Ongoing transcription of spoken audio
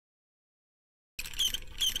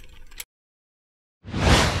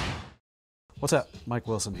What's up? Mike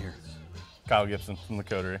Wilson here. Kyle Gibson from the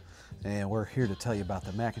Coterie. And we're here to tell you about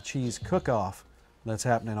the mac and cheese cook-off that's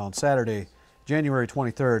happening on Saturday, January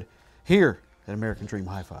 23rd, here at American Dream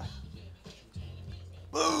Hi-Fi.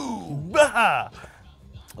 Boo! Bah!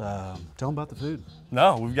 Tell them about the food.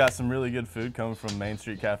 No, we've got some really good food coming from Main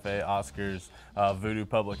Street Cafe, Oscar's, Voodoo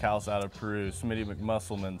Public House out of Peru, Smitty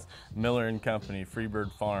McMusselman's, Miller and Company,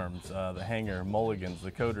 Freebird Farms, The Hanger, Mulligan's,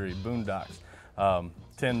 the Coterie, Boondocks.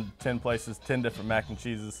 10 places, 10 different mac and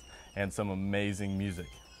cheeses, and some amazing music.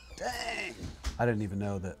 Dang! I didn't even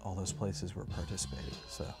know that all those places were participating.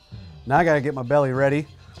 So now I got to get my belly ready,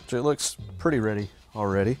 which it looks pretty ready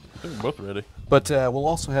already. I think we're both ready. But we'll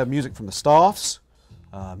also have music from the Stoffs,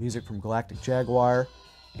 music from Galactic Jaguar,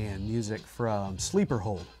 and music from Sleeper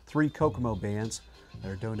Hold, 3 Kokomo bands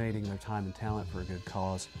that are donating their time and talent for a good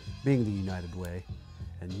cause, being the United Way.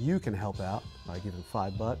 And you can help out by giving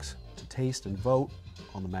 $5 to taste and vote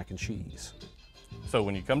on the mac and cheese. So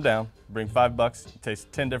when you come down, bring $5,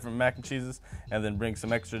 taste 10 different mac and cheeses, and then bring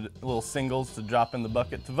some extra little singles to drop in the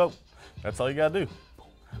bucket to vote. That's all you gotta do.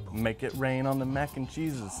 Make it rain on the mac and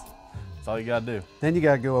cheeses. That's all you gotta do. Then you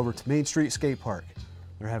gotta go over to Main Street Skate Park.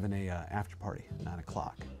 They're having a after party, 9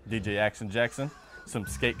 o'clock. DJ Action Jackson, some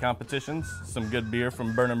skate competitions, some good beer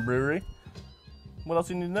from Burnham Brewery. What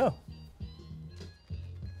else you need to know?